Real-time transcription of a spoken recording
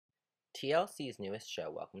TLC's newest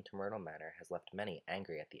show, Welcome to Myrtle Manor, has left many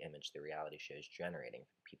angry at the image the reality show is generating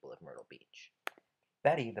for the people of Myrtle Beach.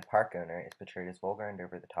 Betty, the park owner, is portrayed as vulgar and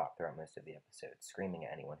over the top throughout most of the episode, screaming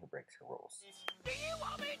at anyone who breaks her rules. Do you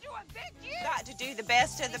want me to evict you? Got to do the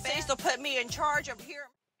best of the best. Cecil put me in charge of here.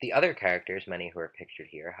 The other characters, many who are pictured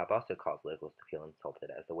here, have also caused locals to feel insulted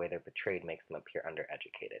as the way they're portrayed makes them appear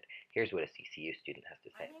undereducated. Here's what a CCU student has to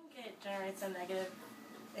say. I think it generates a negative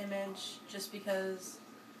image just because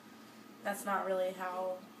that's not really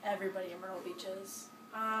how everybody in Myrtle Beach is.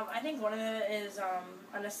 I think one of it is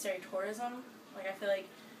unnecessary tourism. Like, I feel like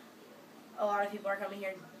a lot of people are coming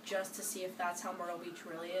here just to see if that's how Myrtle Beach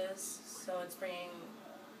really is. So it's bringing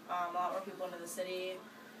a lot more people into the city.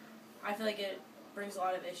 I feel like it brings a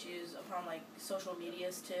lot of issues upon, like, social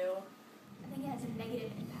medias, too. I think it has a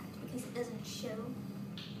negative impact because it doesn't show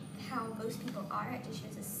how most people are. It just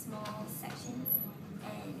shows a small section,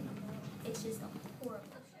 and it's just a horrible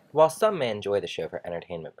show. While some may enjoy the show for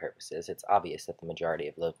entertainment purposes, it's obvious that the majority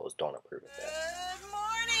of locals don't approve of it.